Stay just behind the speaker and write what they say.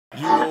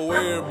You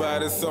aware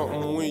about it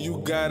something when you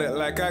got it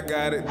like I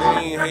got it. They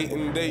ain't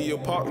hating, they your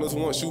partners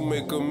once you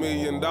make $1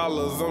 million.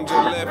 I'm just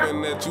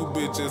laughing at you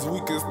bitches.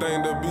 Weakest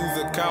thing to be's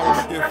a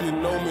cow. If you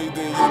know me,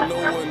 then you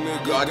know a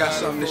nigga. Yo, I got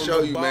something to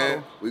show you,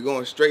 man. We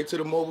going straight to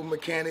the mobile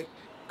mechanic.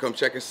 Come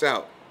check us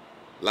out.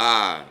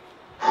 Live.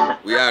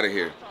 We out of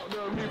here.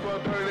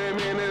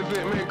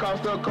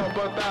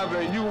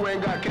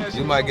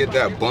 You might get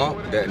that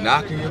bump, that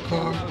knock in your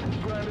car.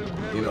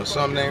 You know,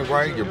 something ain't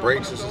right. Your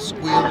brakes is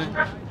squealing.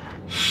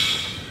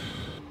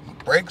 My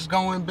brakes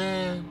going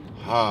bad.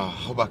 Oh,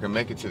 hope I can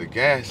make it to the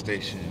gas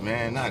station,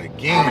 man. Not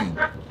again.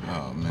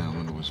 Oh, man, I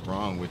wonder what's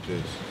wrong with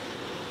this.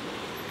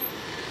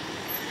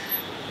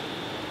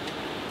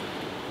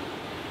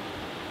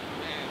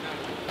 Man, not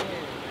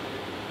again.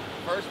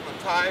 First my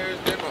tires,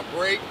 then my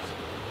brakes.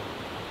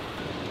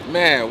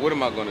 Man, what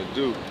am I gonna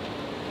do?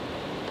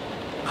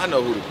 I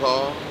know who to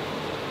call.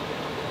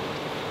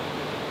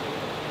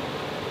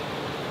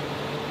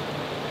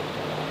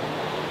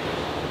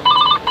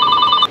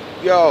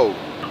 Yo.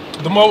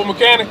 The mobile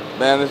mechanic?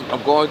 Man,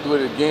 I'm going through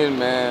it again,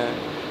 man.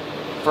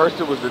 First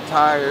it was the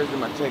tires, then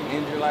my check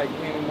engine light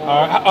came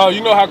on.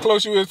 You know how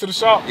close you is to the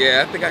shop?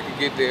 Yeah, I think I could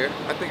get there.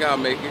 I think I'll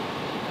make it.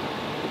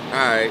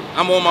 Alright,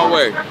 I'm on my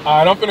way.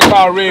 Alright, I'm finna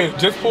call Red.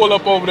 Just pull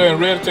up over there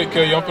and Red will take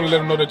care of you. I'm finna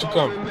let him know that you're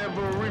coming.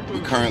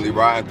 We're currently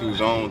riding through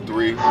Zone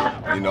 3. You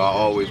know, I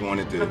always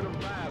wanted to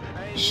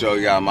show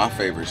y'all my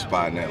favorite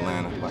spot in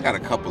Atlanta. I got a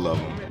couple of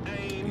them.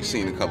 You've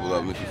seen a couple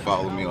of them if you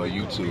follow me on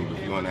YouTube.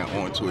 If you're on that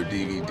On Tour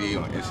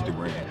DVD on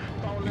Instagram,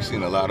 you've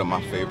seen a lot of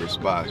my favorite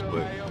spots,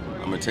 but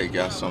I'm gonna take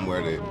y'all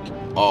somewhere that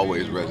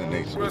always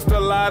resonates with me. A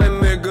lot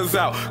of niggas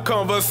out.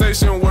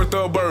 Conversation worth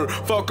a bird.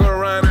 Fuck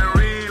around and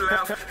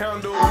relax.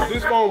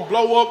 This phone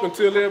blow up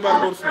until everybody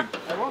go to sleep.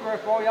 I wonder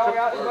if all y'all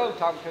out the road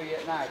talking to you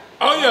at night.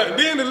 Oh yeah,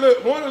 then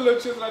one of the little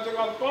chicks I just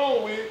got on the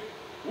phone with,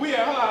 we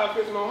at her house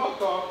fixing on her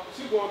car.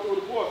 She going through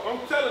the divorce. I'm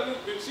telling this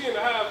bitch, she in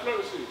the high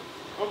flirting shit.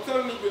 I'm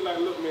telling this bitch like,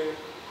 look man,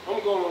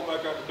 I'm going on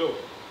back out the door.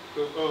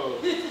 Cause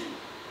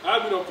I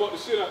be done fuck the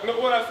shit out. No,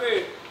 what I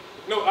said?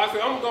 No, I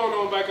said I'm going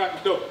on back out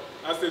the door.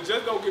 I said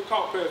just don't get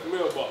caught past the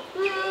mailbox.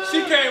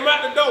 She came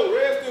out the door.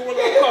 Red still went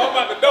on the car. I'm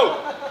out the door.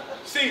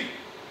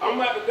 I'm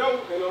out the door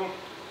and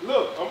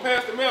look, I'm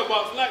past the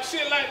mailbox like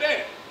shit like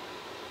that.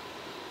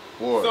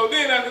 Boy. So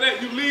then after that,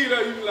 you leave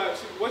her. You be like,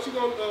 what you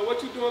doing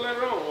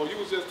later on? Or you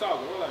was just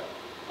talking. I'm like,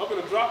 I'm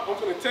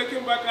finna take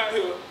him back out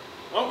here.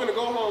 I'm finna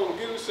go home,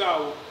 get in the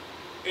shower,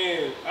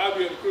 and I'll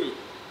be at the crib.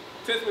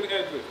 Text me the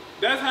address.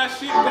 That's how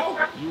shit go.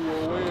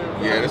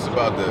 Yeah, this is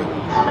about the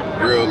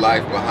real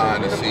life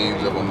behind the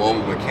scenes of a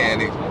mobile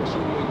mechanic.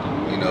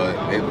 You know,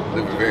 they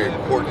live a very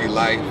quirky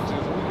life.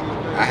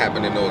 I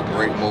happen to know a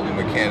great mobile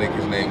mechanic.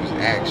 His name is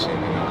Action.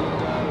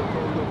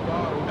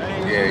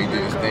 Yeah, he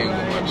did his thing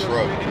with my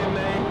truck.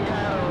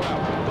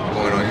 I'm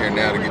going on here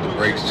now to get the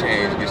brakes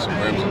changed, get some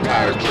rims and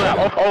tires.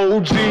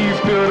 OGs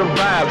feel the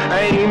vibe.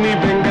 I ain't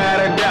even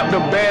gotta adapt. The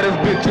baddest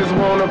bitches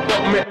wanna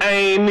fuck me. I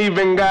ain't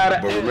even gotta.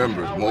 But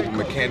remember, mobile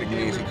mechanic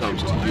means he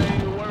comes to you.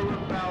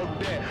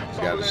 He's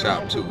got a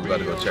shop too. We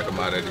gotta go check him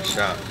out at his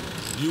shop.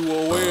 You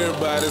aware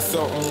about it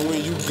something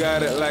when you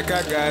got it like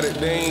I got it.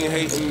 They ain't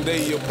hating,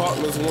 they your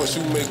partners once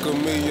you make $1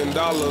 million.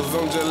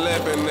 I'm just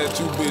laughing at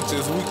you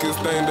bitches. Weakest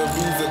thing to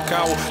be's a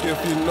cow.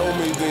 If you know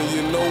me, then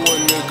you know a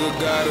nigga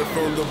got it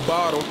from the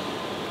bottom.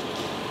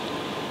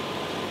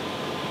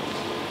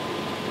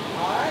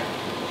 Alright?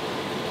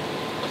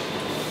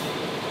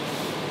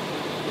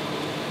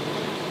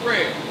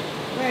 Fred.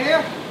 Right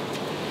here?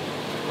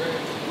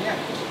 Fred. Yeah.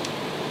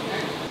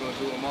 We're gonna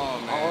do them all,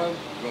 man.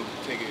 We're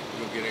gonna take it,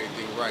 we're gonna get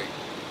everything right.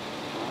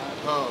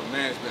 Oh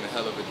man, it's been a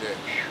hell of a day.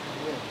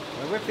 Yeah.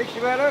 Well, we'll fix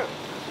you right up.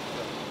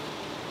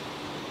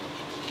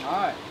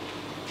 Alright.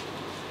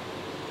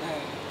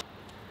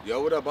 Yo,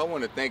 what up? I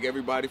want to thank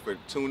everybody for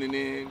tuning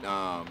in.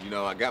 You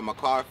know, I got my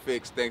car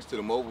fixed thanks to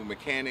the mobile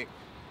mechanic.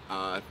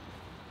 I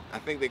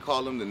think they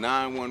call him the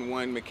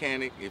 911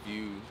 mechanic. If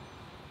you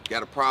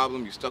got a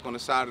problem, you're stuck on the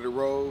side of the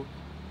road,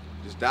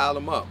 just dial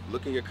them up.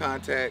 Look in your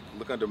contact,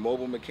 look under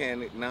mobile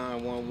mechanic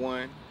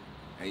 911.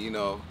 And you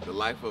know, the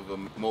life of a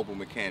mobile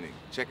mechanic.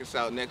 Check us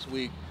out next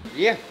week.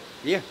 Yeah.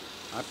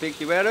 I'll pick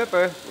you right up,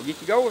 we'll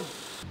get you going.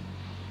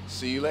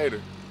 See you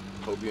later.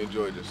 Hope you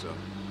enjoyed yourself.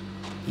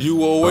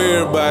 You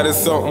aware about it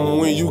something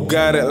when you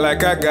got it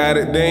like I got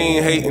it. They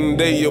ain't hating,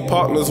 they your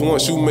partners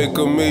once you make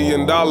 $1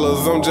 million.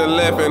 I'm just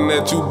laughing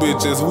at you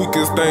bitches.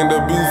 Weakest thing to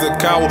be's a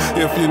cow.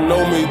 If you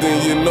know me,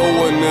 then you know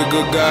a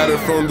nigga got it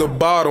from the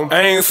bottom.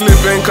 I ain't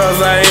slipping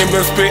cause I ain't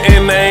been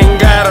spitting, I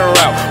ain't got a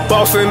route.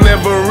 Bossing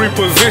never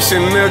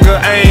reposition, nigga,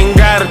 I ain't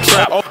got a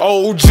trap.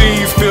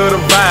 OGs feel the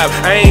vibe,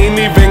 I ain't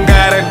even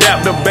gotta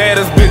adapt. The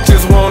baddest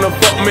bitches wanna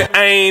fuck me,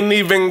 I ain't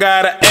even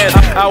gotta ask.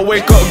 I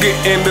wake up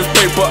getting this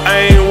paper,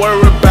 I ain't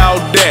worried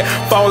about that.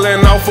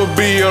 Falling off will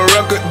be a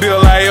record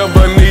deal I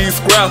ever need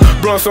scraps.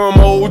 Brought some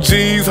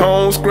OGs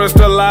home, scratched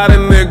a lot of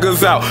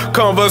niggas out.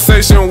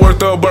 Conversation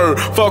worth a bird,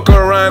 fuck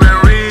around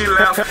and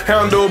relax.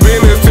 Handle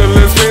business till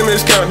it's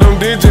finished, count them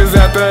digits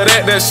after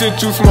that. That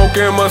shit you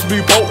smoking must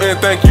be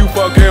potent, think you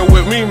fucking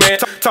with me, man.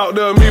 Talk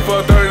to me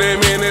for 30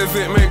 minutes,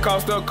 it may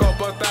cost a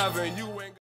couple thousand. You ain't